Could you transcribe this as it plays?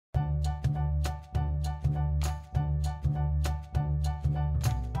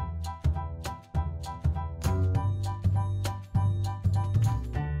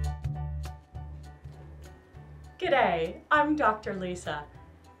G'day, I'm Dr. Lisa.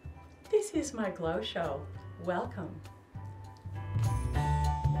 This is my Glow Show. Welcome.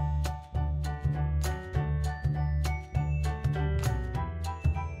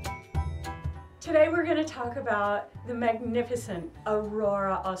 Today we're going to talk about the magnificent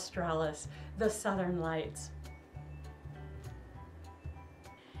Aurora Australis, the Southern Lights.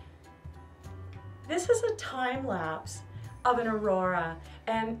 This is a time lapse of an aurora,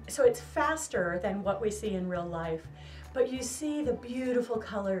 and so it's faster than what we see in real life. But you see the beautiful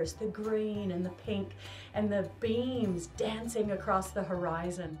colors, the green and the pink, and the beams dancing across the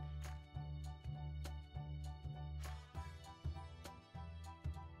horizon.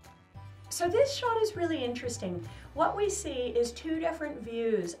 So this shot is really interesting. What we see is two different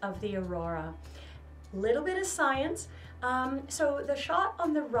views of the aurora. Little bit of science. So the shot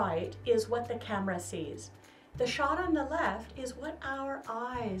on the right is what the camera sees. The shot on the left is what our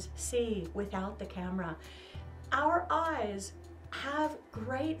eyes see without the camera. Our eyes have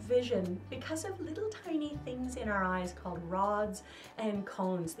great vision because of little tiny things in our eyes called rods and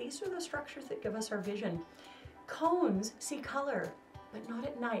cones. These are the structures that give us our vision. Cones see color, but not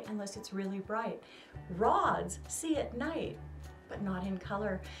at night unless it's really bright. Rods see at night, but not in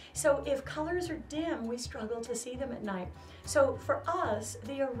color. So if colors are dim, we struggle to see them at night. So for us,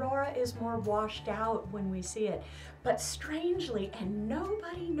 the aurora is more washed out when we see it. But strangely, and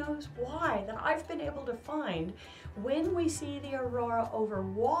nobody knows why, that I've been able to find, when we see the aurora over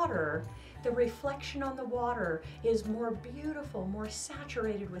water, the reflection on the water is more beautiful, more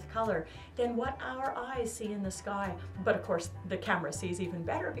saturated with color than what our eyes see in the sky. But of course, the camera sees even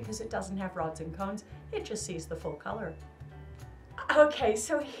better because it doesn't have rods and cones. It just sees the full color. Okay,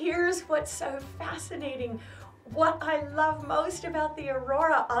 so here's what's so fascinating. What I love most about the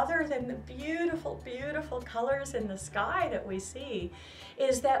aurora, other than the beautiful, beautiful colors in the sky that we see,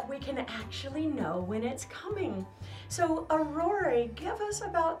 is that we can actually know when it's coming. So aurorae give us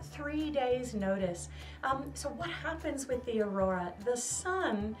about 3 days notice. So what happens with the aurora? The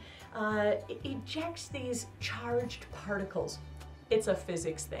sun ejects these charged particles. It's a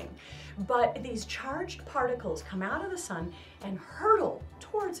physics thing. But these charged particles come out of the sun and hurtle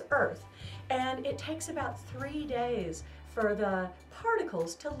towards Earth. And it takes about 3 days for the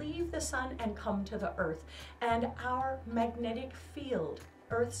particles to leave the sun and come to the Earth. And our magnetic field,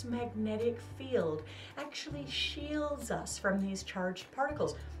 Earth's magnetic field, actually shields us from these charged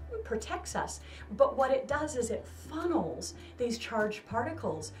particles. It protects us. But what it does is it funnels these charged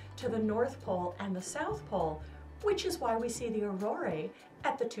particles to the North Pole and the South Pole, which is why we see the aurorae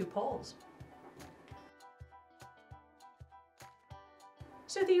at the two poles.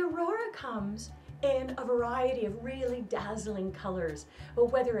 So the aurora comes in a variety of really dazzling colors,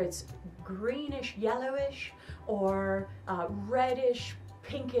 whether it's greenish, yellowish, or reddish,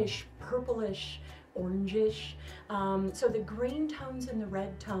 pinkish, purplish, orangish. So the green tones and the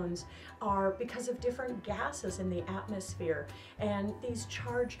red tones are because of different gases in the atmosphere, and these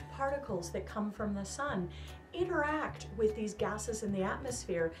charged particles that come from the sun interact with these gases in the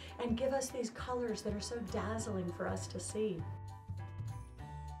atmosphere and give us these colors that are so dazzling for us to see.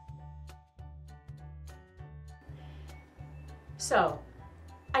 So,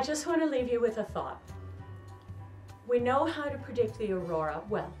 I just want to leave you with a thought. We know how to predict the aurora,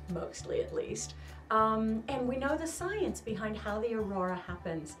 well, mostly at least, and we know the science behind how the aurora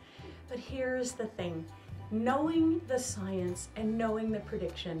happens. But here's the thing. Knowing the science and knowing the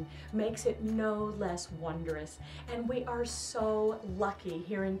prediction makes it no less wondrous. And we are so lucky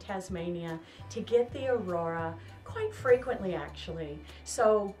here in Tasmania to get the aurora quite frequently, actually.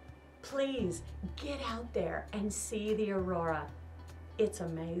 So please get out there and see the aurora. It's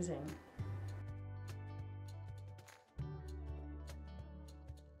amazing.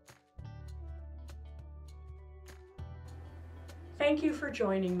 Thank you for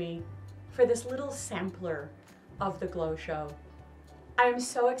joining me for this little sampler of the Glow Show. I am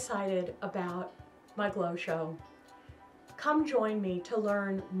so excited about my Glow Show. Come join me to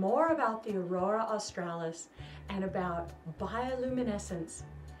learn more about the Aurora Australis and about bioluminescence,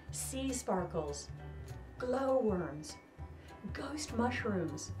 sea sparkles, glowworms, ghost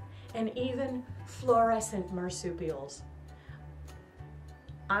mushrooms, and even fluorescent marsupials.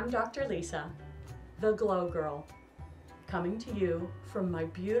 I'm Dr. Lisa, the Glow Girl, coming to you from my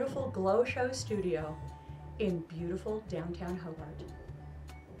beautiful Glow Show studio in beautiful downtown Hobart.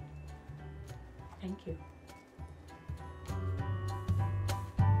 Thank you.